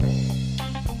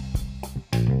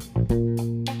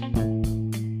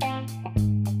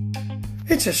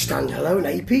it's a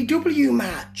standalone APW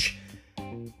match.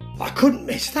 I couldn't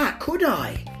miss that, could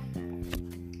I?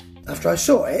 After I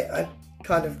saw it, I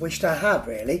kind of wished I had,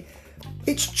 really.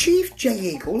 It's Chief Jay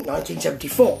Eagle,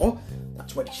 1974.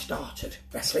 That's when he started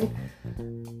wrestling.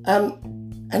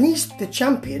 And he's the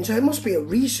champion, so it must be a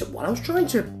recent one. I was trying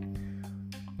to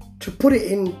put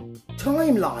it in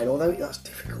timeline, although that's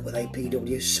difficult with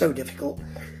APW. It's so difficult.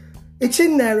 It's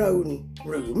in their own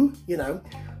room, you know,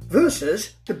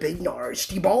 versus the big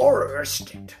nasty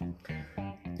Bastard,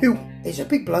 who is a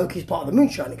big bloke. He's part of the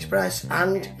Moonshine Express,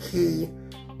 and he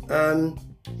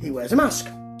wears a mask.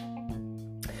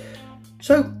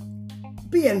 So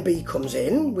BNB comes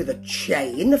in with a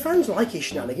chain. The fans like his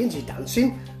shenanigans. He's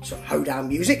dancing, some hoedown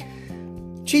music.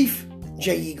 Chief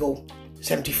Jay Eagle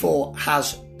 74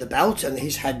 has the belt and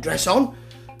his headdress on.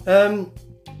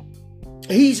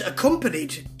 He's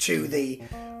accompanied to the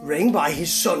ring by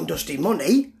his son Dusty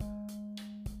Money,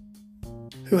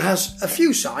 who has a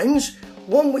few signs.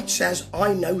 One which says,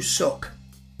 "I know suck."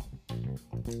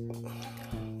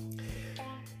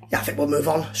 Yeah, I think we'll move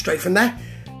on straight from there.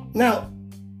 Now,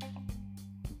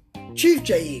 Chief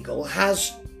Jay Eagle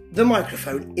has the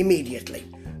microphone immediately.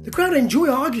 The crowd enjoy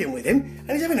arguing with him,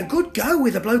 and he's having a good go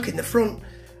with the bloke in the front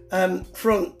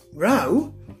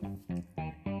row.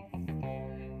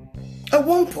 At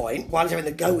one point, while he's having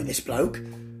the go with this bloke,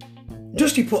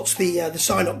 Dusty puts the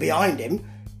sign up behind him,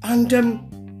 and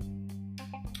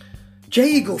Jay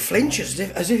Eagle flinches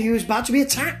as if he was about to be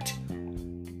attacked.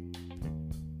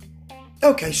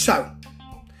 Okay, so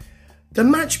the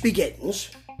match begins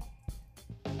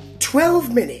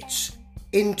 12 minutes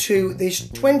into this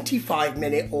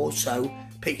 25-minute or so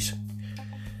piece.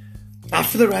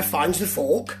 After the ref finds the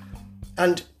fork,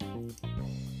 and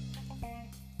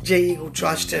Jay Eagle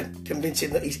tries to convince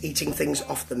him that he's eating things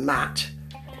off the mat.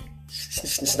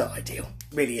 It's not ideal,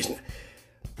 really isn't.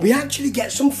 We actually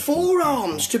get some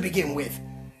forearms to begin with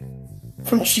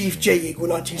from Chief Jay Eagle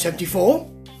 1974.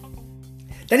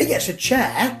 Then he gets a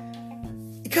chair.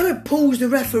 He kind of pulls the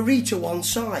referee to one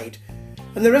side,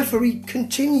 and the referee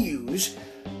continues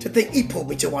to think, he pulled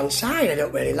me to one side, I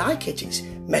don't really like it, it's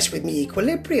messed with my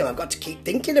equilibrium, I've got to keep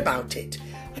thinking about it.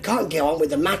 I can't get on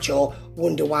with the match or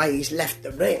wonder why he's left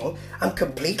the ring. I'm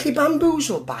completely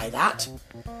bamboozled by that.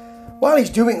 While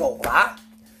he's doing all that,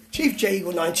 Chief Jay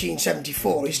Eagle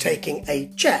 1974 is taking a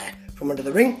chair from under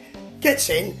the ring, gets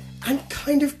in and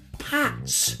kind of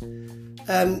pats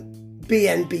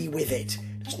BNB with it.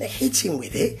 Doesn't hit him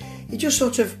with it, he just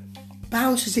sort of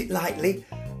bounces it lightly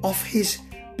off his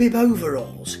bib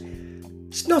overalls.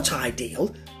 It's not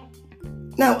ideal.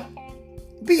 Now,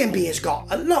 BNB has got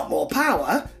a lot more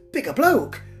power, bigger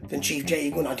bloke, than Chief Jay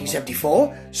Eagle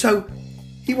 1974, so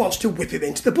he wants to whip him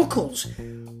into the buckles.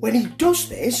 When he does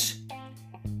this,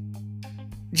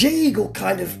 Jay Eagle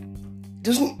kind of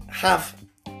doesn't have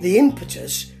the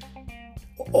impetus,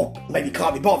 or maybe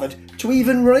can't be bothered, to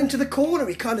even run into the corner.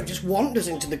 He kind of just wanders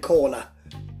into the corner.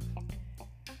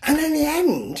 And in the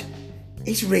end,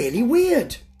 it's really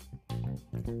weird.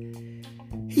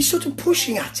 He's sort of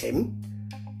pushing at him,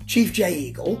 Chief Jay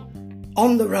Eagle,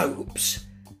 on the ropes,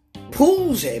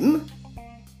 pulls him,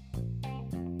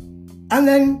 and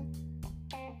then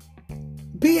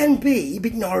BNB,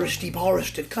 Big Nasty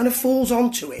Bastard, kind of falls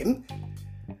onto him,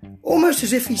 almost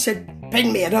as if he said,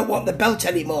 "Pin me, I don't want the belt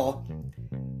anymore."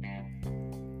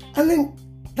 And then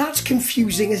that's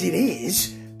confusing as it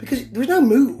is, because there was no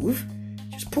move,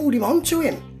 just pulled him onto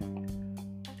him.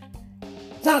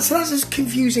 That's as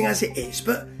confusing as it is,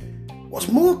 but what's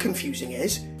more confusing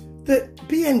is that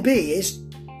BNB is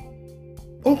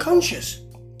unconscious.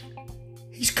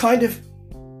 He's kind of...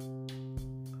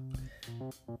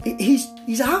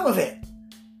 He's out of it.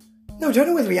 No, I don't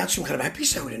know whether he had some kind of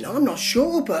episode or not, I'm not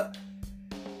sure, but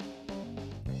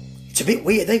it's a bit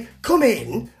weird. They come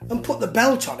in and put the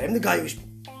belt on him, the guy who's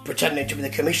pretending to be the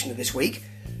commissioner this week,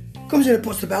 comes in and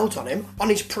puts the belt on him, on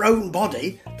his prone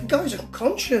body. The guy's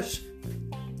unconscious.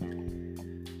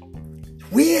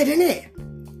 It's weird, isn't it?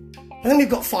 And then we've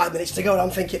got 5 minutes to go, and I'm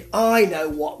thinking, I know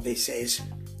what this is.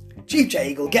 Chief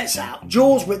Jay Eagle gets out,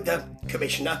 jaws with the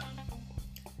commissioner.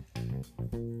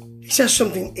 He says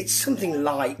something, it's something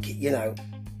like, you know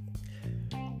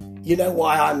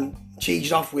why I'm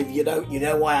cheesed off with, you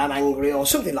know why I'm angry, or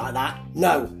something like that.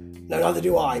 No, neither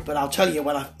do I, but I'll tell you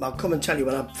I'll come and tell you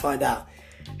when I find out.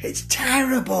 It's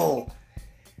terrible.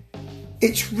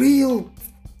 It's real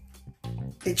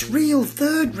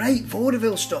third-rate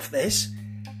vaudeville stuff, this.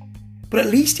 But at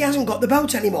least he hasn't got the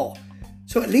belt anymore.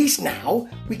 So at least now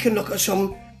we can look at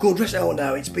some good wrestling. Oh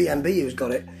no, it's BNB who's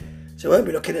got it. So we won't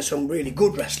be looking at some really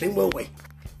good wrestling, will we?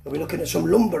 We'll be looking at some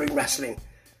lumbering wrestling.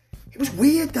 It was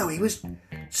weird though. He was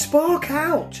spark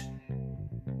out.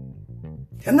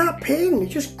 And that pin, he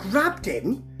just grabbed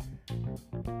him,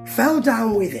 fell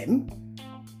down with him.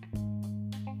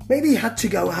 Maybe he had to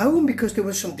go home because there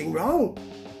was something wrong.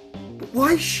 But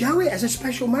why show it as a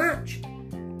special match?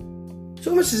 It's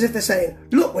almost as if they're saying,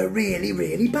 look, we're really,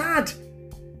 really bad.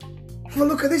 Have a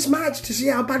look at this match to see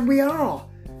how bad we are.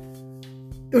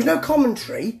 There was no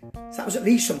commentary, so that was at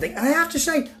least something. And I have to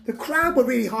say, the crowd were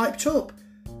really hyped up,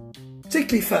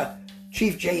 particularly for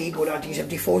Chief Jay Eagle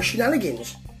 1974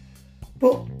 shenanigans.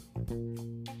 But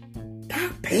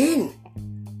that pin,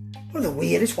 one of the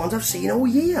weirdest ones I've seen all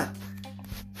year.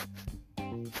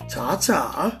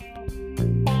 Ta-ta.